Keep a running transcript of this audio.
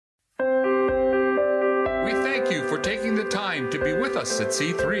Thank you for taking the time to be with us at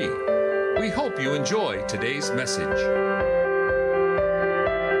C3. We hope you enjoy today's message.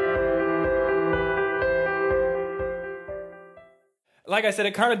 Like I said,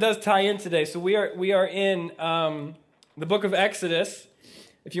 it kind of does tie in today. So we are in the book of Exodus.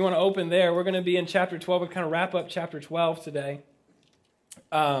 If you want to open there, we're going to be in chapter 12. We'll kind of wrap up chapter 12 today.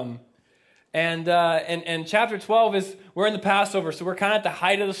 And chapter 12 is, we're in the Passover, so we're kind of at the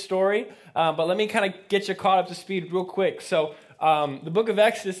height of the story. But let me kind of get you caught up to speed real quick. So the book of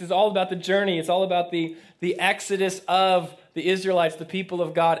Exodus is all about the journey. It's all about the exodus of the Israelites, the people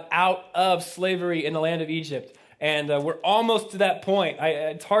of God, out of slavery in the land of Egypt. And we're almost to that point.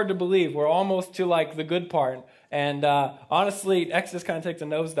 It's hard to believe. We're almost to like the good part. And honestly, Exodus kind of takes a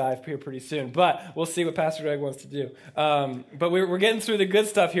nosedive here pretty soon. But we'll see what Pastor Greg wants to do. But we're getting through the good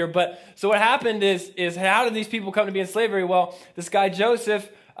stuff here. But so what happened is how did these people come to be in slavery? Well, this guy Joseph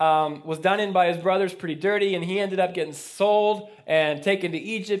was done in by his brothers pretty dirty. And he ended up getting sold and taken to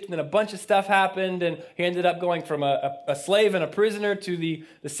Egypt. And then a bunch of stuff happened. And he ended up going from a slave and a prisoner to the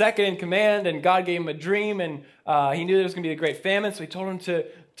second in command. And God gave him a dream. And he knew there was going to be a great famine. So he told him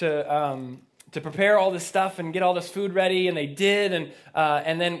to prepare all this stuff and get all this food ready, and they did.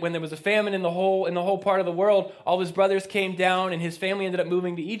 And then when there was a famine in the whole part of the world, all of his brothers came down, and his family ended up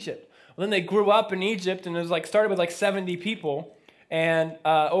moving to Egypt. Well, then they grew up in Egypt, and it was started with 70 people. And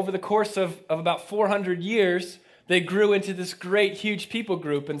over the course of about 400 years, they grew into this great, huge people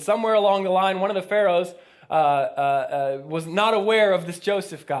group. And somewhere along the line, one of the pharaohs was not aware of this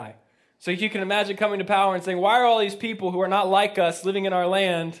Joseph guy. So you can imagine coming to power and saying, "Why are all these people who are not like us living in our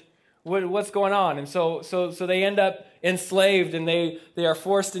land? What's going on?" And so they end up enslaved, and they are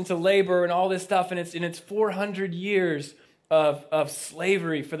forced into labor and all this stuff. And it's 400 years of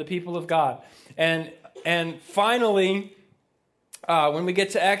slavery for the people of God. And finally, when we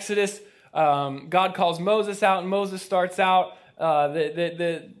get to Exodus, God calls Moses out, and Moses starts out.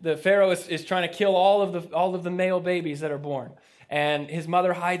 The Pharaoh is trying to kill all of the male babies that are born. And his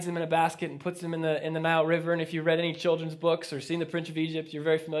mother hides him in a basket and puts him in the Nile River. And if you've read any children's books or seen The Prince of Egypt, you're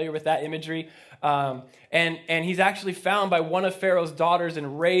very familiar with that imagery. And he's actually found by one of Pharaoh's daughters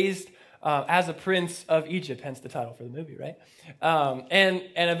and raised as a prince of Egypt, hence the title for the movie, right? And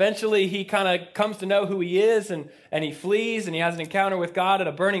eventually he kind of comes to know who he is, and he flees, and he has an encounter with God at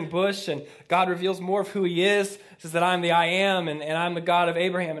a burning bush, and God reveals more of who he is. Says that I'm the I am, and I'm the God of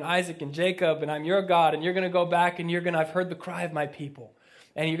Abraham and Isaac and Jacob, and I'm your God, and you're going to go back, and I've heard the cry of my people,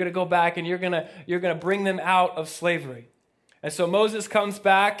 and you're going to go back, and you're going to bring them out of slavery. And so Moses comes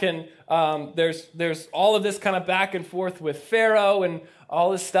back, and there's all of this kind of back and forth with Pharaoh and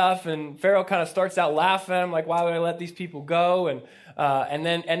all this stuff, and Pharaoh kind of starts out laughing. I'm like, why would I let these people go? And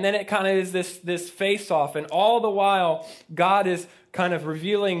then it kind of is this face-off, and all the while God is kind of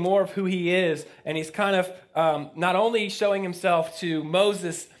revealing more of who he is, and he's kind of not only showing himself to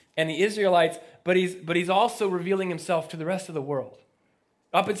Moses and the Israelites, but he's also revealing himself to the rest of the world.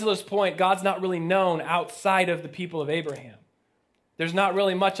 Up until this point, God's not really known outside of the people of Abraham. There's not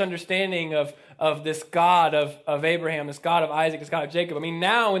really much understanding of this God of Abraham, this God of Isaac, this God of Jacob. I mean,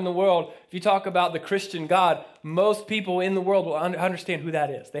 now in the world, if you talk about the Christian God, most people in the world will understand who that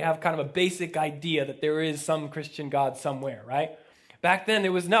is. They have kind of a basic idea that there is some Christian God somewhere, right? Back then,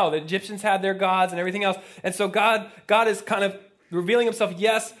 there was no. The Egyptians had their gods and everything else. And so God is kind of revealing himself,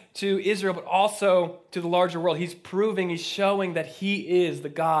 yes, to Israel, but also to the larger world. He's showing that he is the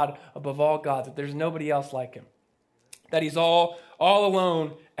God above all gods, that there's nobody else like him, that he's all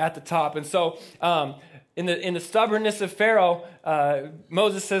alone at the top. And so in the stubbornness of Pharaoh,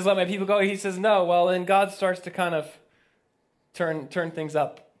 Moses says, "Let my people go." He says, "No." Well, then God starts to kind of turn things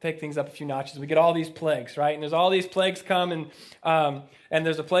up, take things up a few notches. We get all these plagues, right? And there's all these plagues come, and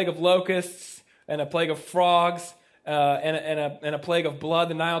there's a plague of locusts and a plague of frogs and a plague of blood.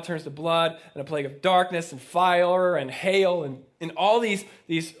 The Nile turns to blood, and a plague of darkness and fire and hail, and all these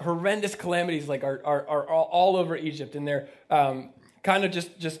horrendous calamities are all over Egypt, and they're kind of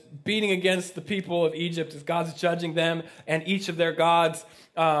just beating against the people of Egypt as God's judging them and each of their gods,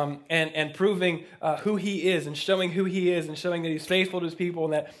 and proving who he is, and showing who he is, and showing that he's faithful to his people,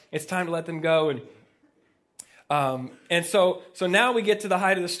 and that it's time to let them go. And so now we get to the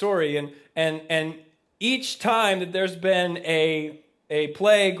height of the story, and each time that there's been a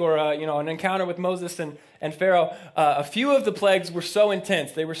plague or an encounter with Moses and Pharaoh, a few of the plagues were so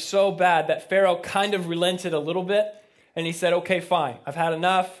intense, they were so bad that Pharaoh kind of relented a little bit, and he said, "Okay, fine, I've had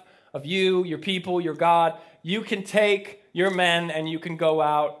enough of you, your people, your God. You can take your men and you can go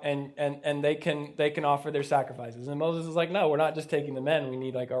out and they can offer their sacrifices." And Moses is like, "No, we're not just taking the men. We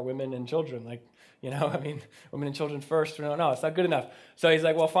need our women and children. Women and children first. No, it's not good enough." So he's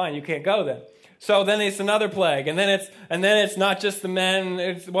like, "Well, fine, you can't go then." So then it's another plague, and then it's not just the men.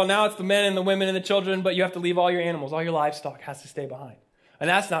 Now it's the men and the women and the children, but you have to leave all your animals, all your livestock has to stay behind, and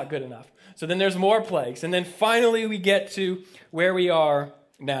that's not good enough. So then there's more plagues, and then finally we get to where we are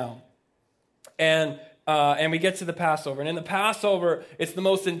now, and we get to the Passover. And in the Passover, it's the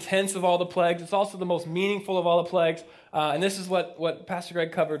most intense of all the plagues. It's also the most meaningful of all the plagues, and this is what Pastor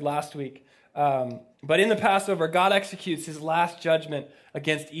Greg covered last week. But in the Passover, God executes his last judgment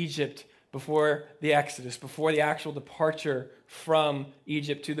against Egypt before the Exodus, before the actual departure from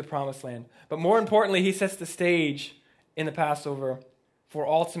Egypt to the Promised Land. But more importantly, he sets the stage in the Passover for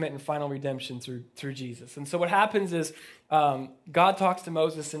ultimate and final redemption through Jesus. And so what happens is God talks to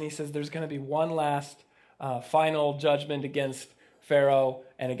Moses and he says there's going to be one last final judgment against Pharaoh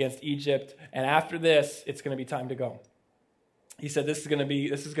and against Egypt. And after this, it's going to be time to go. He said this is going to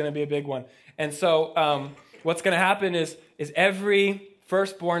be a big one. And so what's going to happen is every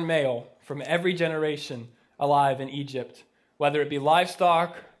firstborn male from every generation alive in Egypt, whether it be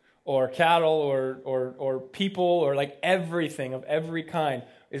livestock or cattle or people or like everything of every kind,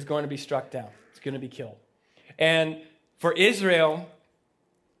 is going to be struck down. It's going to be killed. And for Israel,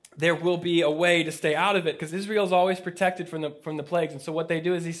 there will be a way to stay out of it, because Israel is always protected from the plagues. And so what they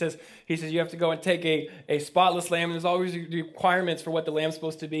do is he says you have to go and take a spotless lamb, and there's always requirements for what the lamb's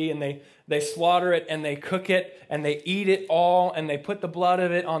supposed to be, and they slaughter it and they cook it and they eat it all and they put the blood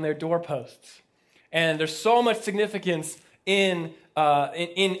of it on their doorposts. And there's so much significance in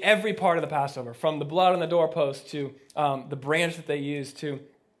every part of the Passover, from the blood on the doorpost to the branch that they use to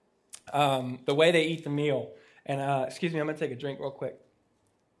the way they eat the meal. And excuse me, I'm going to take a drink real quick.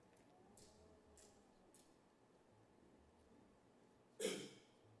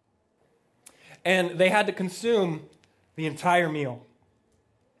 And they had to consume the entire meal.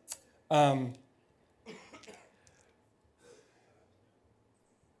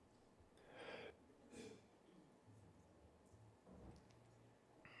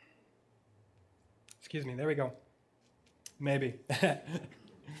 Excuse me, there we go. Maybe. I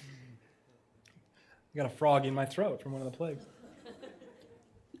got a frog in my throat from one of the plagues.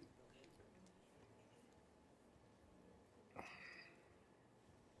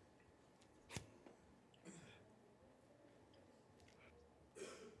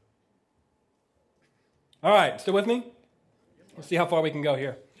 All right, still with me? We'll see how far we can go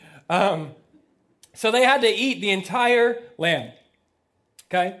here. So they had to eat the entire lamb.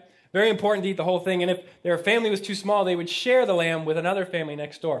 Okay? Very important to eat the whole thing. And if their family was too small, they would share the lamb with another family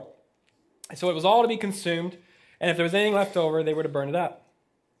next door. So it was all to be consumed. And if there was anything left over, they were to burn it up.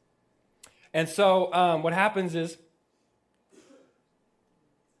 And so what happens is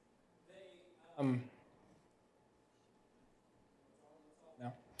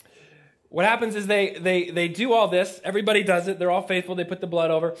What happens is they do all this. Everybody does it. They're all faithful. They put the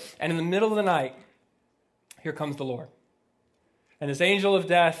blood over. And in the middle of the night, here comes the Lord. And this angel of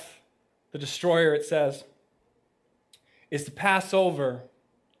death, the destroyer, it says, is to pass over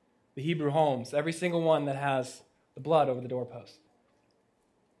the Hebrew homes, every single one that has the blood over the doorpost.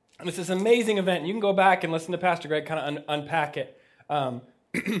 And it's this amazing event. You can go back and listen to Pastor Greg kind of unpack it. But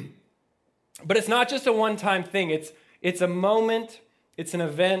it's not just a one-time thing. It's a moment. It's an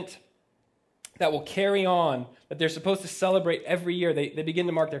event that will carry on, that they're supposed to celebrate every year. They begin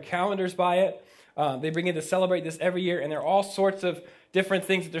to mark their calendars by it. They begin to celebrate this every year, and there are all sorts of different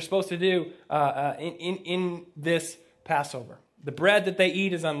things that they're supposed to do in this Passover. The bread that they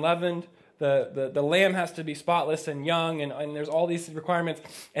eat is unleavened. The lamb has to be spotless and young, and there's all these requirements,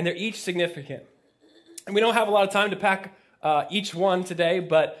 and they're each significant. And we don't have a lot of time to pack each one today,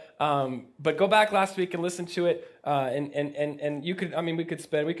 but go back last week and listen to it. And you could,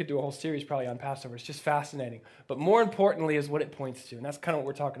 we could do a whole series probably on Passover. It's just fascinating. But more importantly is what it points to. And that's kind of what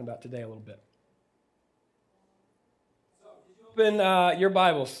we're talking about today a little bit. So, did you open your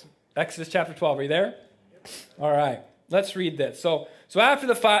Bibles? Exodus chapter 12. Are you there? Yep. All right. Let's read this. So after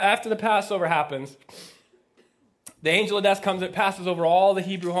the Passover happens, the angel of death comes and passes over all the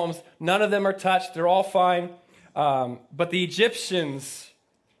Hebrew homes. None of them are touched. They're all fine. But the Egyptians,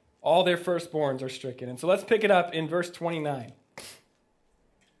 all their firstborns are stricken. And so let's pick it up in verse 29.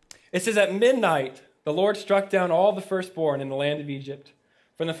 It says, at midnight, the Lord struck down all the firstborn in the land of Egypt,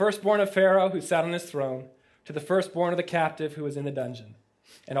 from the firstborn of Pharaoh who sat on his throne to the firstborn of the captive who was in the dungeon,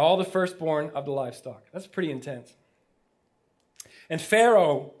 and all the firstborn of the livestock. That's pretty intense. And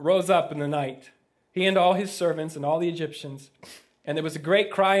Pharaoh rose up in the night, he and all his servants and all the Egyptians, and there was a great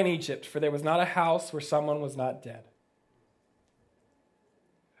cry in Egypt, for there was not a house where someone was not dead.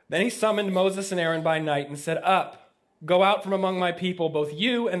 Then he summoned Moses and Aaron by night and said, up, go out from among my people, both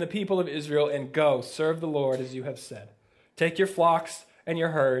you and the people of Israel, and go, serve the Lord as you have said. Take your flocks and your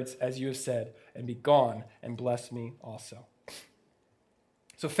herds, as you have said, and be gone and bless me also.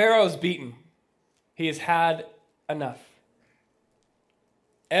 So Pharaoh is beaten. He has had enough.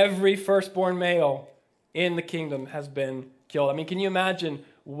 Every firstborn male in the kingdom has been killed. I mean, can you imagine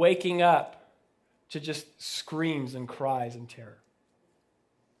waking up to just screams and cries and terror?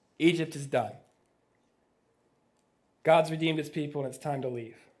 Egypt is done. God's redeemed his people, and it's time to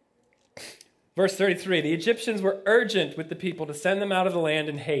leave. Verse 33, the Egyptians were urgent with the people to send them out of the land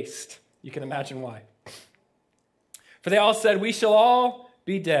in haste. You can imagine why. For they all said, we shall all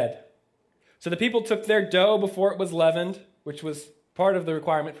be dead. So the people took their dough before it was leavened, which was part of the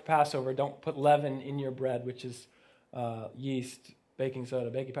requirement for Passover. Don't put leaven in your bread, which is yeast, baking soda,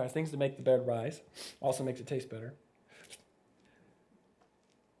 baking powder, things to make the bread rise. Also makes it taste better.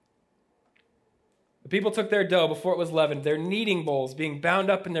 The people took their dough before it was leavened, their kneading bowls being bound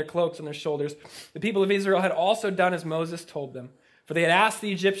up in their cloaks on their shoulders. The people of Israel had also done as Moses told them, for they had asked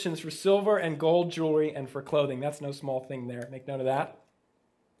the Egyptians for silver and gold jewelry and for clothing. That's no small thing there. Make note of that.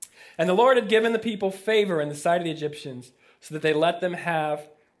 And the Lord had given the people favor in the sight of the Egyptians, so that they let them have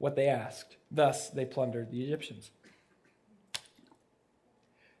what they asked. Thus they plundered the Egyptians.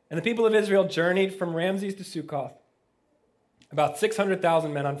 And the people of Israel journeyed from Ramses to Succoth, about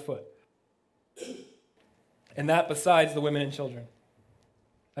 600,000 men on foot. And that besides the women and children.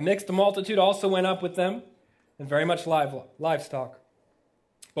 A mixed multitude also went up with them, and very much livestock,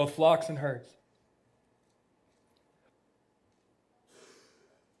 both flocks and herds.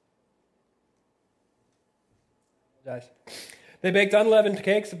 They baked unleavened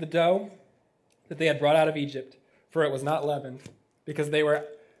cakes of the dough that they had brought out of Egypt, for it was not leavened, because they were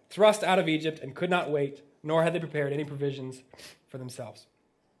thrust out of Egypt and could not wait, nor had they prepared any provisions for themselves.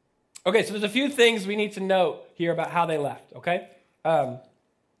 Okay, so there's a few things we need to note here about how they left, okay?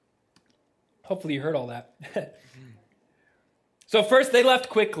 Hopefully you heard all that. So first, they left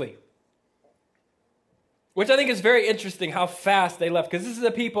quickly, which I think is very interesting how fast they left, because this is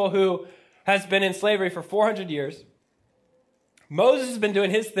a people who has been in slavery for 400 years. Moses has been doing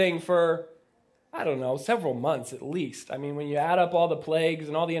his thing for, I don't know, several months at least. I mean, when you add up all the plagues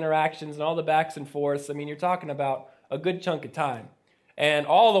and all the interactions and all the backs and forths, I mean, you're talking about a good chunk of time. And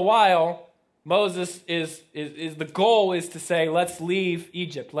all the while, Moses is the goal is to say, let's leave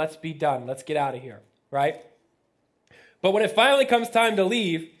Egypt. Let's be done. Let's get out of here, right? But when it finally comes time to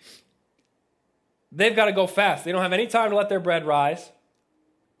leave, they've got to go fast. They don't have any time to let their bread rise.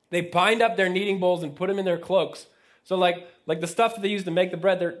 They bind up their kneading bowls and put them in their cloaks. So like the stuff that they use to make the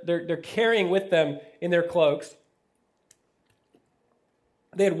bread, they're carrying with them in their cloaks.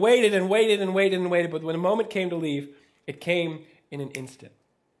 They had waited and waited and waited and waited, but when the moment came to leave, it came in an instant.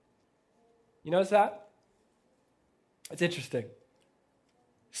 You notice that? It's interesting.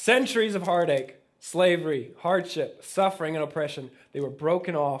 Centuries of heartache, slavery, hardship, suffering, and oppression, they were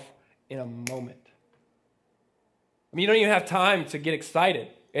broken off in a moment. I mean, you don't even have time to get excited.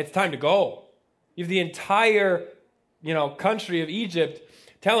 It's time to go. You have the entire, country of Egypt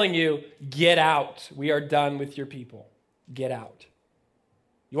telling you, get out. We are done with your people. Get out.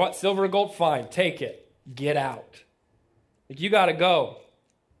 You want silver or gold? Fine, take it. Get out. You got to go.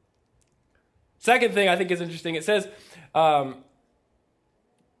 Second thing I think is interesting, it says that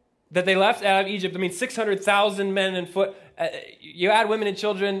they left out of Egypt. I mean, 600,000 men and foot. You add women and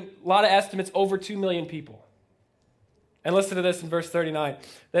children, a lot of estimates, over 2 million people. And listen to this in verse 39,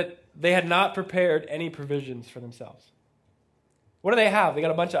 that they had not prepared any provisions for themselves. What do they have? They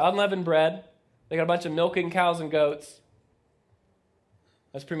got a bunch of unleavened bread. They got a bunch of milking cows and goats.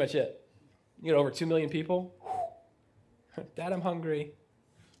 That's pretty much it. You got over 2 million people. Dad, I'm hungry.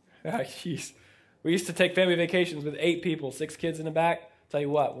 Jeez. We used to take family vacations with 8 people, 6 kids in the back. Tell you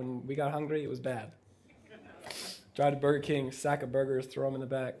what, when we got hungry, it was bad. Drive to Burger King, sack of burgers, throw them in the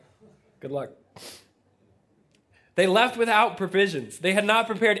back. Good luck. They left without provisions. They had not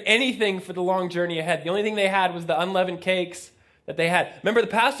prepared anything for the long journey ahead. The only thing they had was the unleavened cakes that they had. Remember the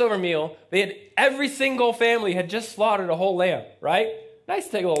Passover meal? Every single family had just slaughtered a whole lamb, right? Nice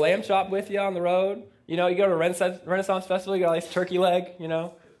to take a little lamb chop with you on the road. You go to a Renaissance festival, you got a nice turkey leg,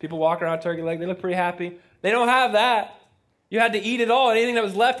 People walk around turkey leg, they look pretty happy. They don't have that. You had to eat it all. Anything that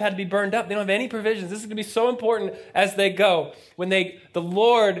was left had to be burned up. They don't have any provisions. This is going to be so important as they go. When the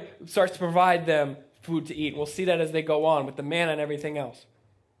Lord starts to provide them food to eat. We'll see that as they go on with the manna and everything else.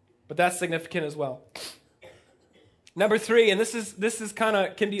 But that's significant as well. Number 3, and this is kind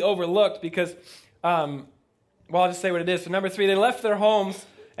of can be overlooked because, I'll just say what it is. So number 3, they left their homes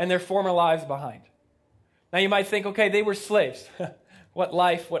and their former lives behind. Now you might think, okay, they were slaves. What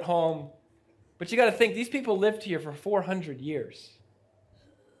life, what home? But you got to think, these people lived here for 400 years.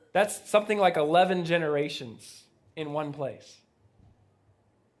 That's something like 11 generations in one place.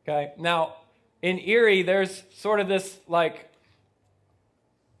 Okay? Now, in Erie, there's sort of this like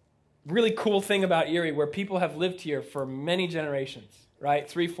really cool thing about Erie where people have lived here for many generations, right?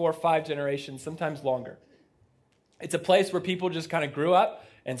 3, 4, 5 generations, sometimes longer. It's a place where people just kind of grew up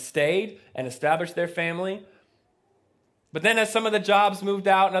and stayed and established their family. But then as some of the jobs moved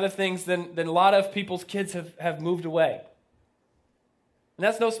out and other things, then a lot of people's kids have moved away. And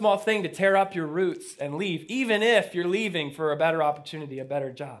that's no small thing to tear up your roots and leave, even if you're leaving for a better opportunity, a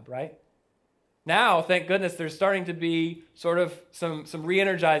better job, right? Now, thank goodness, there's starting to be sort of some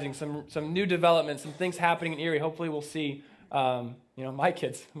re-energizing, some new developments, some things happening in Erie. Hopefully we'll see, my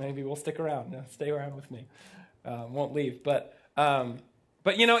kids maybe will stick around, stay around with me, won't leave. But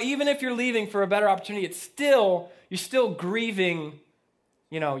even if you're leaving for a better opportunity, you're still grieving,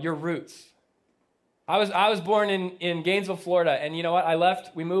 your roots. I was born in Gainesville, Florida, and you know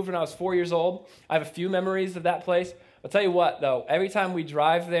what? We moved when I was 4 years old. I have a few memories of that place. I'll tell you what, though, every time we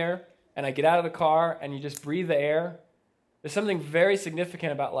drive there and I get out of the car and you just breathe the air, there's something very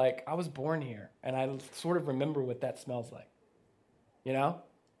significant about, like, I was born here, and I sort of remember what that smells like. I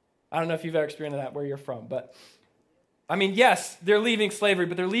don't know if you've ever experienced that where you're from, but yes, they're leaving slavery,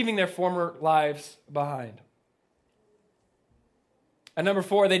 but they're leaving their former lives behind. And number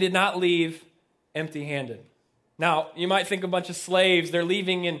 4, they did not leave empty-handed. Now, you might think a bunch of slaves, they're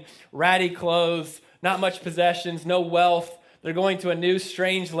leaving in ratty clothes, not much possessions, no wealth. They're going to a new,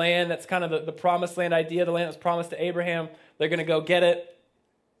 strange land. That's kind of the promised land idea, the land that was promised to Abraham. They're going to go get it.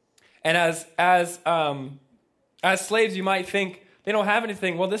 And as slaves, you might think they don't have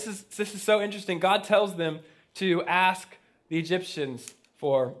anything. Well, this is so interesting. God tells them to ask the Egyptians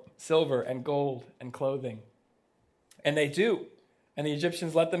for silver and gold and clothing. And they do. And the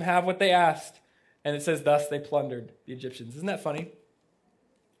Egyptians let them have what they asked. And it says, thus they plundered the Egyptians. Isn't that funny?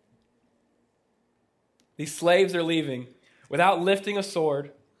 These slaves are leaving without lifting a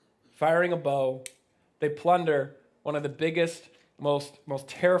sword, firing a bow. They plunder one of the biggest, most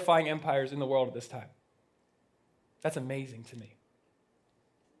terrifying empires in the world at this time. That's amazing to me.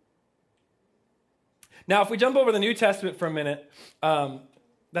 Now, if we jump over the New Testament for a minute,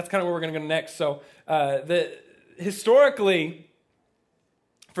 that's kind of where we're going to go next. So, historically,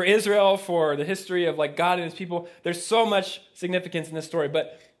 for Israel, for the history of like God and his people, there's so much significance in this story,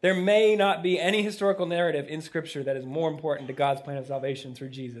 but there may not be any historical narrative in Scripture that is more important to God's plan of salvation through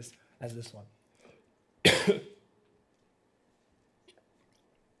Jesus as this one.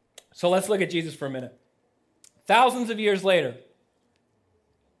 So let's look at Jesus for a minute. Thousands of years later,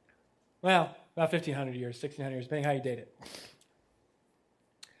 well, about 1,500 years, 1,600 years, depending how you date it.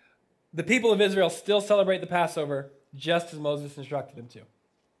 The people of Israel still celebrate the Passover just as Moses instructed them to.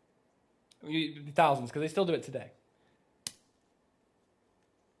 Thousands, because they still do it today.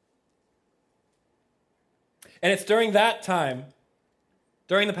 And it's during that time,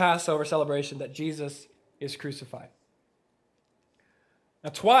 during the Passover celebration, that Jesus is crucified.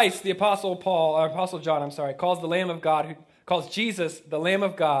 Now, twice the Apostle John calls Jesus the Lamb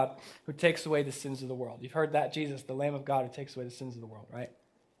of God who takes away the sins of the world. You've heard that, Jesus, the Lamb of God who takes away the sins of the world, right?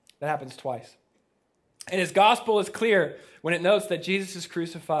 That happens twice. And his gospel is clear when it notes that Jesus is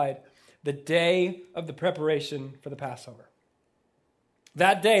crucified the day of the preparation for the Passover.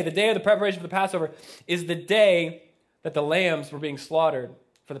 That day, the day of the preparation for the Passover, is the day that the lambs were being slaughtered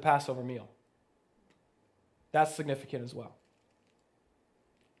for the Passover meal. That's significant as well.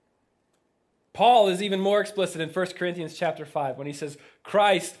 Paul is even more explicit in 1 Corinthians chapter 5 when he says,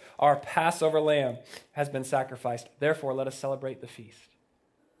 Christ, our Passover lamb, has been sacrificed. Therefore, let us celebrate the feast.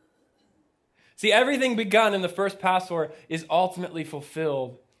 See, everything begun in the first Passover is ultimately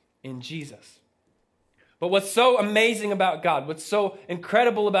fulfilled in Jesus. But what's so amazing about God, what's so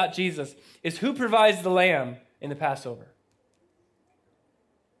incredible about Jesus, is who provides the lamb in the Passover?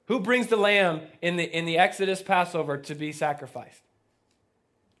 Who brings the lamb in the Exodus Passover to be sacrificed?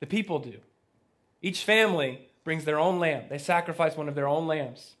 The people do. Each family brings their own lamb. They sacrifice one of their own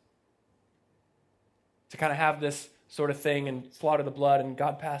lambs to kind of have this sort of thing and slaughter the blood, and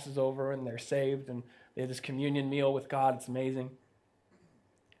God passes over and they're saved and they have this communion meal with God. It's amazing.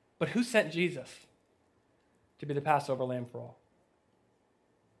 But who sent Jesus to be the Passover lamb for all?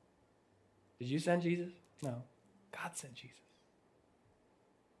 Did you send Jesus? No. God sent Jesus.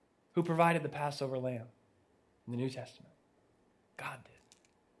 Who provided the Passover lamb in the New Testament? God did.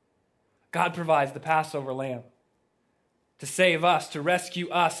 God provides the Passover lamb to save us, to rescue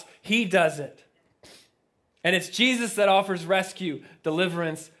us. He does it. And it's Jesus that offers rescue,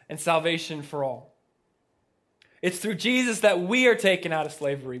 deliverance, and salvation for all. It's through Jesus that we are taken out of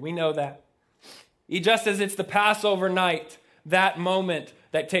slavery. We know that. Just as it's the Passover night, that moment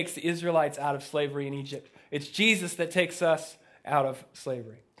that takes the Israelites out of slavery in Egypt. It's Jesus that takes us out of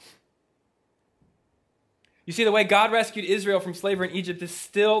slavery. You see, the way God rescued Israel from slavery in Egypt is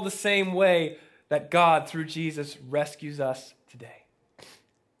still the same way that God, through Jesus, rescues us today.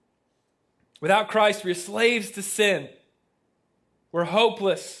 Without Christ, we are slaves to sin. We're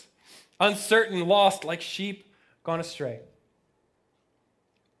hopeless, uncertain, lost, like sheep gone astray.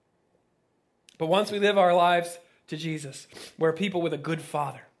 But once we live our lives to Jesus, we're people with a good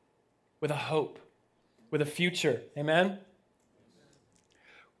Father, with a hope, with a future. Amen?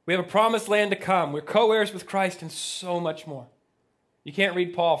 We have a promised land to come. We're co-heirs with Christ and so much more. You can't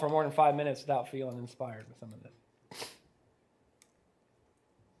read Paul for more than 5 minutes without feeling inspired with some of this.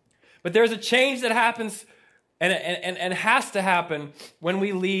 But there's a change that happens and has to happen when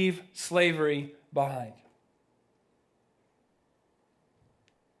we leave slavery behind.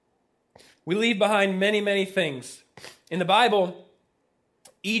 We leave behind many, many things. In the Bible,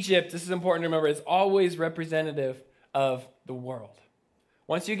 Egypt, this is important to remember, is always representative of the world.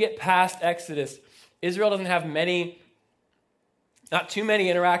 Once you get past Exodus, Israel doesn't have not too many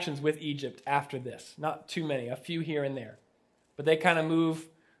interactions with Egypt after this. Not too many, a few here and there. But they kind of move,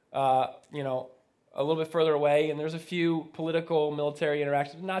 a little bit further away, and there's a few political, military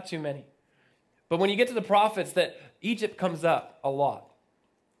interactions, but not too many. But when you get to the prophets, that Egypt comes up a lot,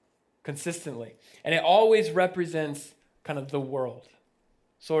 consistently. And it always represents kind of the world.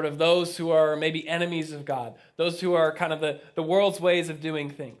 Sort of those who are maybe enemies of God. Those who are kind of the world's ways of doing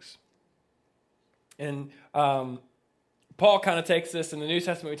things. And Paul kind of takes this in the New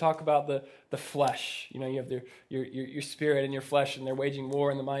Testament. We talk about the flesh. You have your spirit and your flesh, and they're waging war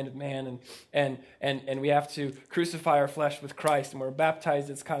in the mind of man. And we have to crucify our flesh with Christ. And we're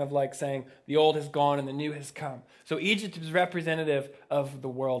baptized. It's kind of like saying the old has gone and the new has come. So Egypt is representative of the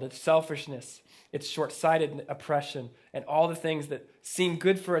world. It's selfishness. It's short-sighted oppression, and all the things that seem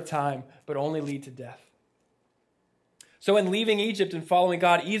good for a time, but only lead to death. So in leaving Egypt and following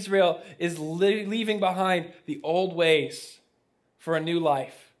God, Israel is leaving behind the old ways for a new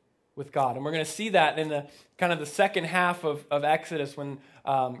life with God. And we're going to see that in the kind of the second half of Exodus when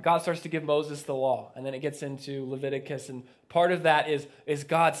God starts to give Moses the law. And then it gets into Leviticus. And part of that is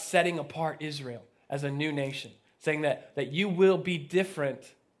God setting apart Israel as a new nation, saying that you will be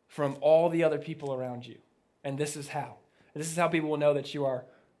different from all the other people around you. And this is how. And this is how people will know that you are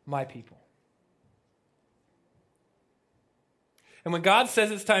my people. And when God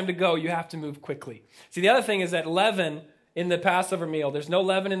says it's time to go, you have to move quickly. See, the other thing is that leaven in the Passover meal, there's no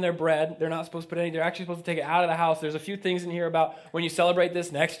leaven in their bread. They're not supposed to put any. They're actually supposed to take it out of the house. There's a few things in here about when you celebrate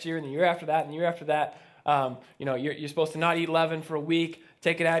this next year and the year after that and the year after that. You're supposed to not eat leaven for a week.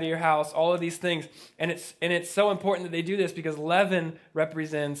 Take it out of your house, all of these things. And it's so important that they do this because leaven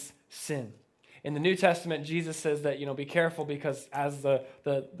represents sin. In the New Testament, Jesus says that, be careful because as the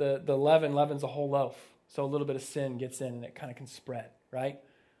leaven leavens a whole loaf. So a little bit of sin gets in and it kind of can spread, right?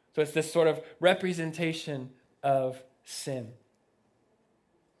 So it's this sort of representation of sin.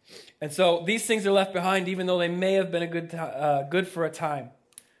 And so these things are left behind even though they may have been good for a time.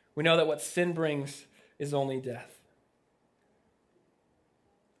 We know that what sin brings is only death.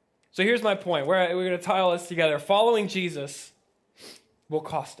 So here's my point. We're going to tie all this together. Following Jesus will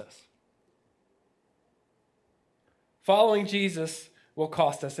cost us. Following Jesus will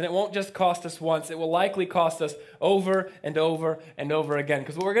cost us. And it won't just cost us once. It will likely cost us over and over and over again.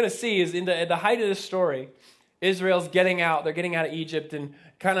 Because what we're going to see is at the height of this story, Israel's getting out. They're getting out of Egypt. And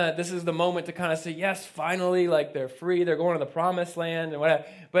kind of this is the moment to kind of say, yes, finally, like they're free. They're going to the promised land and whatever.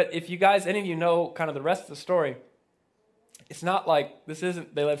 But if you guys, any of you know kind of the rest of the story, it's not like this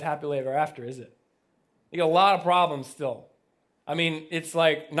isn't they lived happily ever after, is it? You got a lot of problems still. I mean, it's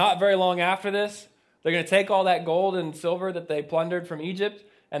like not very long after this, they're going to take all that gold and silver that they plundered from Egypt,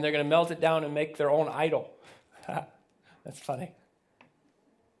 and they're going to melt it down and make their own idol. That's funny.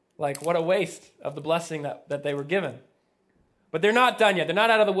 Like, what a waste of the blessing that they were given. But they're not done yet. They're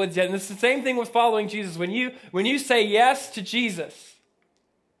not out of the woods yet. And it's the same thing with following Jesus. When you say yes to Jesus,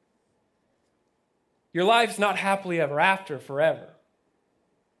 your life's not happily ever after forever.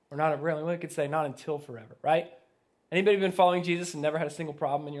 Or not really, we could say not until forever, right? Anybody been following Jesus and never had a single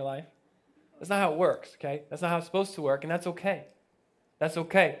problem in your life? That's not how it works, okay? That's not how it's supposed to work, and that's okay. That's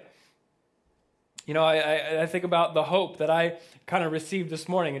okay. I think about the hope that I kind of received this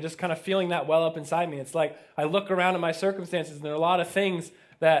morning and just kind of feeling that well up inside me. It's like I look around at my circumstances, and there are a lot of things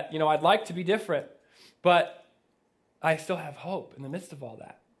that, I'd like to be different, but I still have hope in the midst of all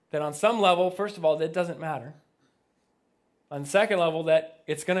that. That on some level, first of all, that doesn't matter. On the second level, that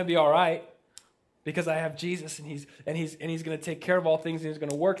it's going to be all right because I have Jesus and he's going to take care of all things and he's going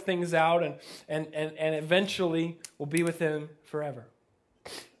to work things out and eventually we'll be with him forever.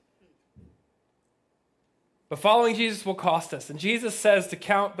 But following Jesus will cost us. And Jesus says to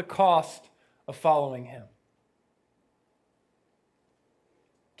count the cost of following him.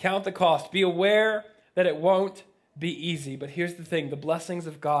 Count the cost. Be aware that it won't be easy. But here's the thing. The blessings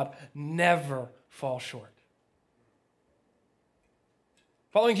of God never fall short.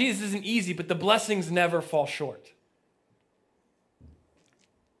 Following Jesus isn't easy, but the blessings never fall short.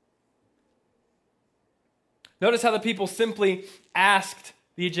 Notice how the people simply asked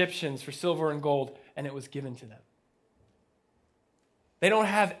the Egyptians for silver and gold, and it was given to them. They don't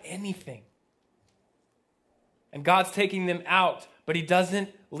have anything. And God's taking them out, but he doesn't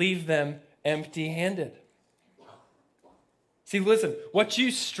leave them empty-handed. See, listen, what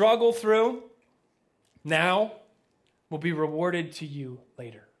you struggle through now will be rewarded to you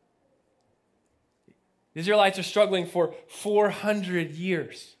later. The Israelites are struggling for 400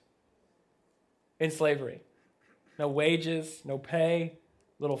 years in slavery. No wages, no pay,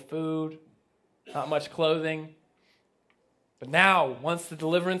 little food, not much clothing. But now, once the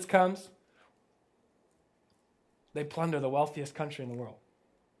deliverance comes, they plunder the wealthiest country in the world.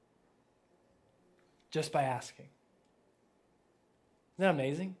 Just by asking. Isn't that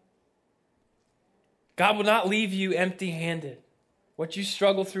amazing? God will not leave you empty-handed. What you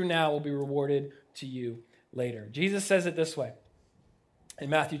struggle through now will be rewarded to you later. Jesus says it this way in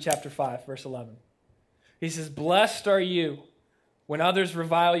Matthew chapter 5, verse 11. He says, "Blessed are you when others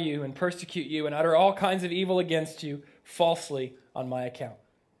revile you and persecute you and utter all kinds of evil against you falsely on my account.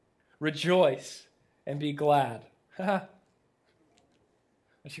 Rejoice and be glad." Aren't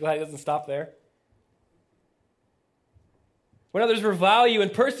you glad he doesn't stop there? When others revile you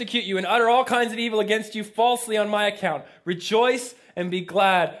and persecute you and utter all kinds of evil against you falsely on my account, rejoice and be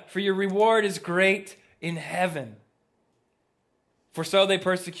glad, for your reward is great in heaven. For so they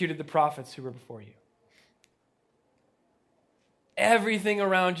persecuted the prophets who were before you. Everything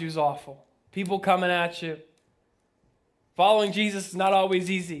around you is awful. People coming at you. Following Jesus is not always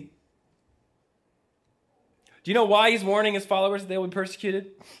easy. Do you know why he's warning his followers that they will be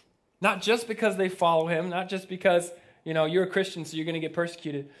persecuted? Not just because they follow him, not just because, you're a Christian, so you're going to get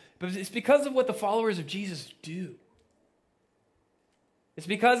persecuted, but it's because of what the followers of Jesus do. It's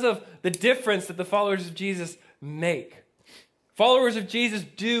because of the difference that the followers of Jesus make. Followers of Jesus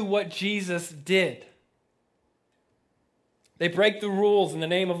do what Jesus did. They break the rules in the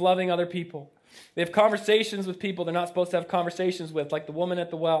name of loving other people. They have conversations with people they're not supposed to have conversations with, like the woman at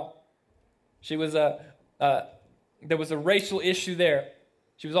the well. There was a racial issue there.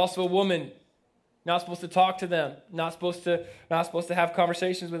 She was also a woman, not supposed to talk to them, not supposed to have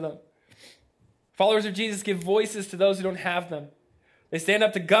conversations with them. Followers of Jesus give voices to those who don't have them. They stand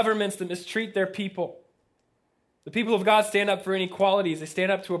up to governments that mistreat their people. The people of God stand up for inequalities. They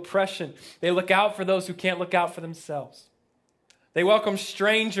stand up to oppression. They look out for those who can't look out for themselves. They welcome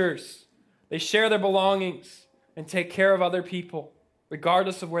strangers. They share their belongings and take care of other people,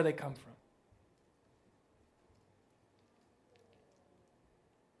 regardless of where they come from.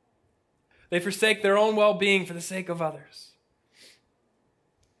 They forsake their own well-being for the sake of others.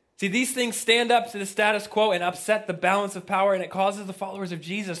 See, these things stand up to the status quo and upset the balance of power, and it causes the followers of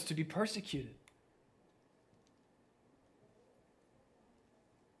Jesus to be persecuted.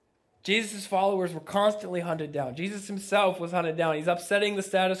 Jesus' followers were constantly hunted down. Jesus himself was hunted down. He's upsetting the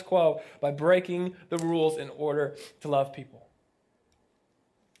status quo by breaking the rules in order to love people.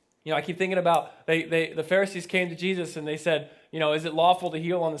 I keep thinking about the Pharisees came to Jesus and they said, is it lawful to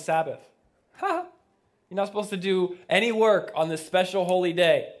heal on the Sabbath? You're not supposed to do any work on this special holy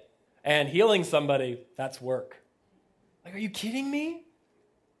day. And healing somebody, that's work. Like, are you kidding me?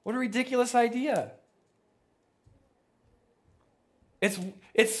 What a ridiculous idea.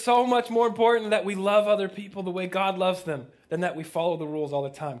 It's so much more important that we love other people the way God loves them than that we follow the rules all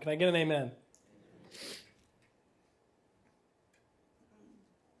the time. Can I get an amen?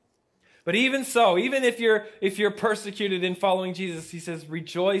 But even so, even if you're persecuted in following Jesus, he says,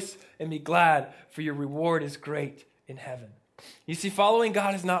 rejoice and be glad, for your reward is great in heaven. You see, following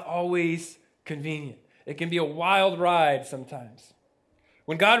God is not always convenient. It can be a wild ride sometimes.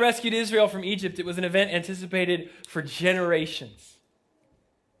 When God rescued Israel from Egypt, it was an event anticipated for generations.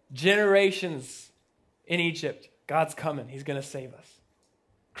 Generations in Egypt. God's coming. He's going to save us.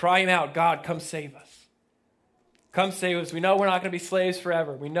 Crying out, God, come save us. Come save us. We know we're not going to be slaves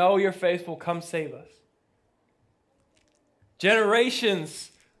forever. We know you're faithful. Come save us. Generations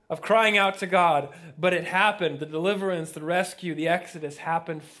of crying out to God, but it happened. The deliverance, the rescue, the exodus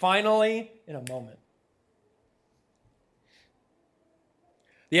happened finally in a moment.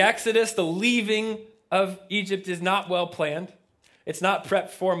 The exodus, the leaving of Egypt, is not well planned. It's not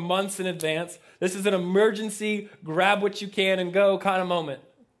prepped for months in advance. This is an emergency, grab what you can and go kind of moment.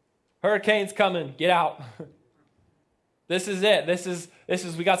 Hurricane's coming, get out. This is it. This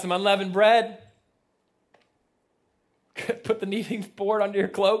is we got some unleavened bread. Put put the kneading board under your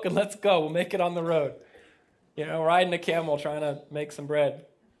cloak and let's go. We'll make it on the road. Riding a camel trying to make some bread.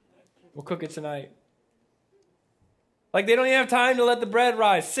 We'll cook it tonight. Like they don't even have time to let the bread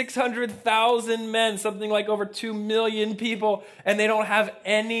rise. 600,000 men, something like over 2 million people, and they don't have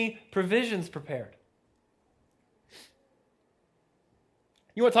any provisions prepared.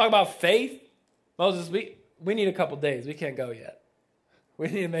 You want to talk about faith? Moses, we need a couple days. We can't go yet. We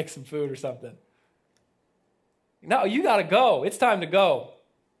need to make some food or something. No, you got to go. It's time to go.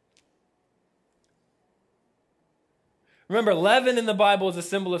 Remember, leaven in the Bible is a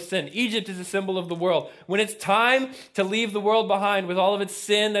symbol of sin. Egypt is a symbol of the world. When it's time to leave the world behind with all of its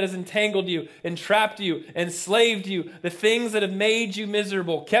sin that has entangled you, entrapped you, enslaved you, the things that have made you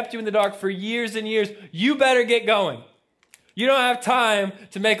miserable, kept you in the dark for years and years, you better get going. You don't have time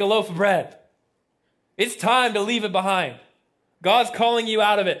to make a loaf of bread. It's time to leave it behind. God's calling you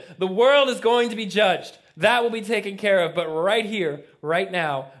out of it. The world is going to be judged. That will be taken care of. But right here, right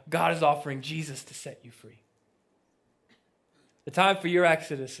now, God is offering Jesus to set you free. The time for your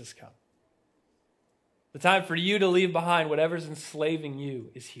exodus has come. The time for you to leave behind whatever's enslaving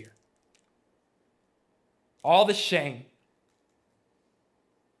you is here. All the shame,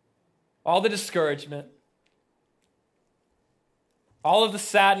 all the discouragement, all of the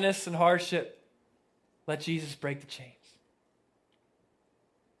sadness and hardship, let Jesus break the chains.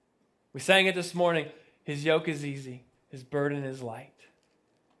 We sang it this morning. His yoke is easy. His burden is light.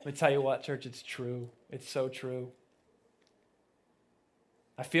 Let me tell you what, church, it's true. It's so true.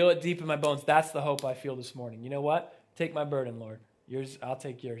 I feel it deep in my bones. That's the hope I feel this morning. You know what? Take my burden, Lord. I'll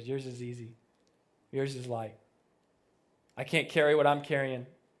take yours. Yours is easy. Yours is light. I can't carry what I'm carrying.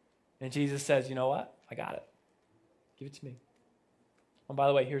 And Jesus says, you know what? I got it. Give it to me. Oh, by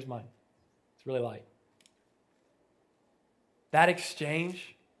the way, here's mine. It's really light. That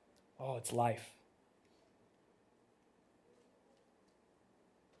exchange, it's life.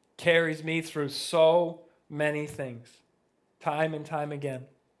 Carries me through so many things. Time and time again.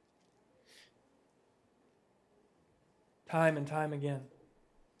 Time and time again.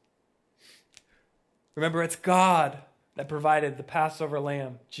 Remember, it's God that provided the Passover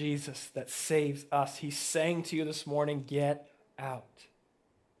lamb, Jesus, that saves us. He's saying to you this morning, get out.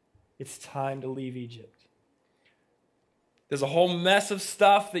 It's time to leave Egypt. There's a whole mess of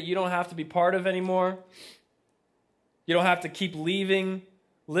stuff that you don't have to be part of anymore. You don't have to keep living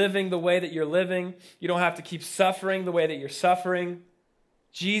the way that you're living. You don't have to keep suffering the way that you're suffering.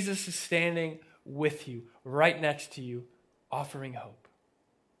 Jesus is standing with you, right next to you, offering hope.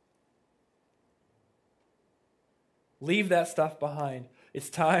 Leave that stuff behind. It's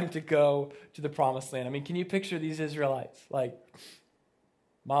time to go to the promised land. I mean, can you picture these Israelites? Like,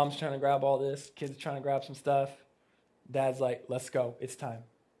 mom's trying to grab all this, kids trying to grab some stuff. Dad's like, let's go. It's time.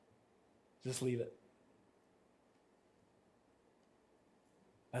 Just leave it.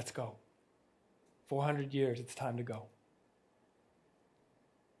 Let's go. 400 years, it's time to go.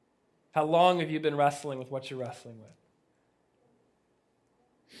 How long have you been wrestling with what you're wrestling with?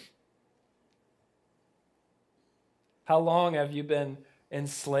 How long have you been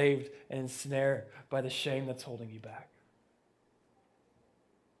enslaved and ensnared by the shame that's holding you back?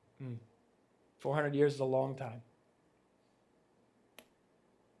 400 years is a long time.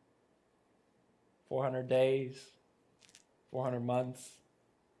 400 days, 400 months.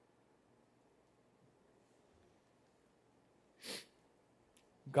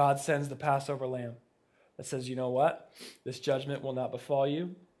 God sends the Passover lamb that says, you know what? This judgment will not befall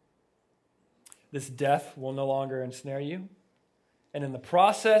you. This death will no longer ensnare you. And in the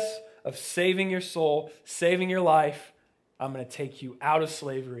process of saving your soul, saving your life, I'm going to take you out of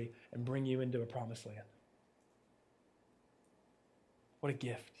slavery and bring you into a promised land. What a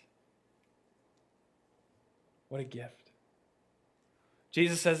gift. What a gift.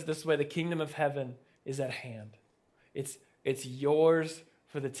 Jesus says it this way, the kingdom of heaven is at hand. It's yours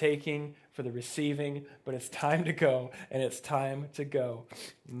for the taking, for the receiving, but it's time to go, and it's time to go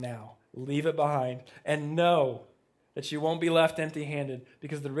now. Leave it behind, and know that you won't be left empty-handed,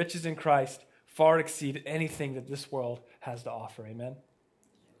 because the riches in Christ far exceed anything that this world has to offer. Amen?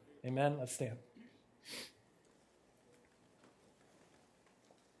 Amen? Let's stand.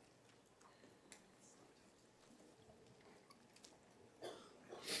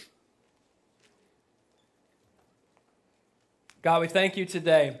 God, we thank you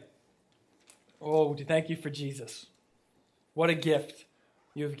today. Oh, we thank you for Jesus. What a gift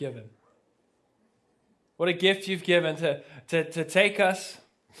you have given. What a gift you've given to take us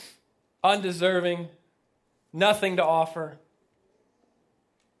undeserving, nothing to offer,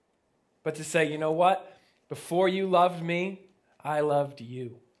 but to say, you know what? Before you loved me, I loved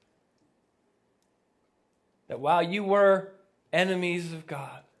you. That while you were enemies of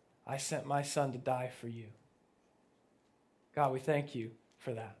God, I sent my son to die for you. God, we thank you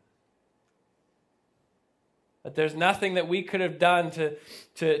for that. That there's nothing that we could have done to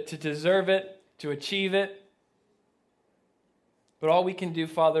deserve it, to achieve it. But all we can do,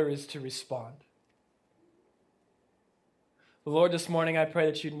 Father, is to respond. Lord, this morning I pray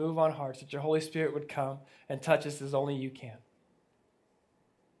that you'd move on hearts, that your Holy Spirit would come and touch us as only you can.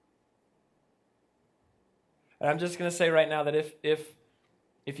 And I'm just going to say right now that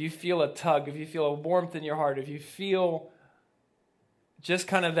if you feel a tug, if you feel a warmth in your heart, if you feel just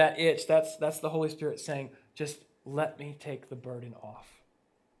kind of that itch, that's the Holy Spirit saying, just let me take the burden off.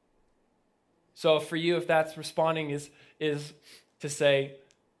 So for you, if that's responding is to say,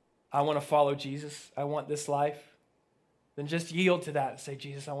 I want to follow Jesus, I want this life, then just yield to that and say,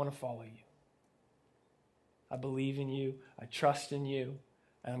 Jesus, I want to follow you. I believe in you, I trust in you,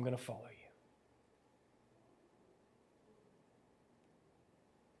 and I'm going to follow you.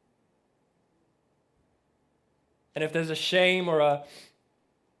 And if there's a shame or a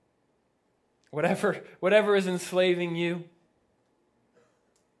whatever is enslaving you,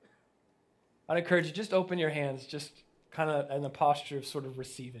 I'd encourage you, just open your hands, just kind of in the posture of sort of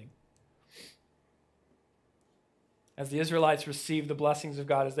receiving. As the Israelites received the blessings of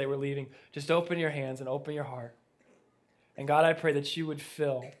God as they were leaving, just open your hands and open your heart. And God, I pray that you would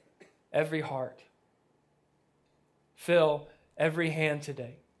fill every heart. Fill every hand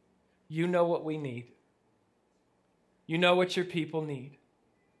today. You know what we need. You know what your people need.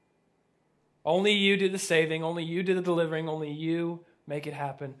 Only you do the saving. Only you do the delivering. Only you make it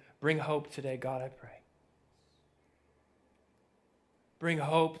happen. Bring hope today, God, I pray. Bring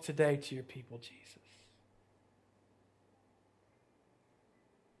hope today to your people, Jesus.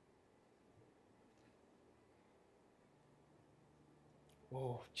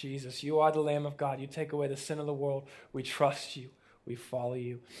 Oh, Jesus, you are the Lamb of God. You take away the sin of the world. We trust you. We follow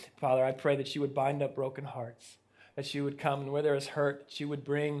you. Father, I pray that you would bind up broken hearts, that you would come, and where there is hurt, that you would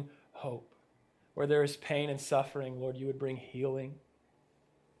bring hope. Where there is pain and suffering, Lord, you would bring healing.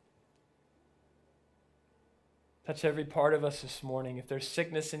 Touch every part of us this morning. If there's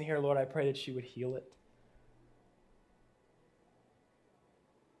sickness in here, Lord, I pray that you would heal it.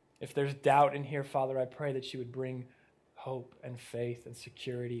 If there's doubt in here, Father, I pray that you would bring hope and faith and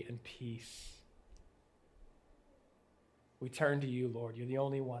security and peace. We turn to you, Lord. You're the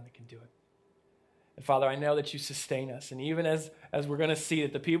only one that can do it. And Father, I know that you sustain us. And even as we're going to see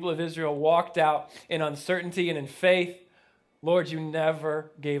that the people of Israel walked out in uncertainty and in faith, Lord, you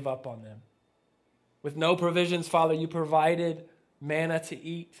never gave up on them. With no provisions, Father, you provided manna to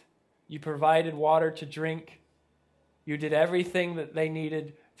eat. You provided water to drink. You did everything that they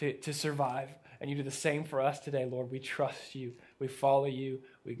needed to survive. And you do the same for us today, Lord. We trust you. We follow you.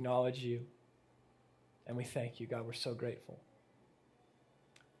 We acknowledge you. And we thank you, God. We're so grateful.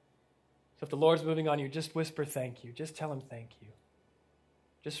 So if the Lord's moving on you, just whisper thank you. Just tell him thank you.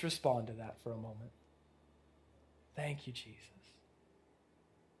 Just respond to that for a moment. Thank you, Jesus.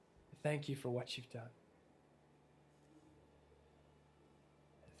 Thank you for what you've done.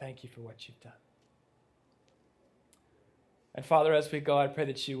 Thank you for what you've done. And Father, as we go, I pray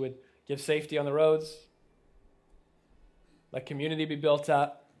that you would give safety on the roads. Let community be built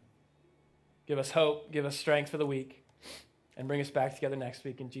up. Give us hope. Give us strength for the week. And bring us back together next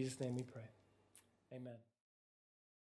week. In Jesus' name we pray. Amen.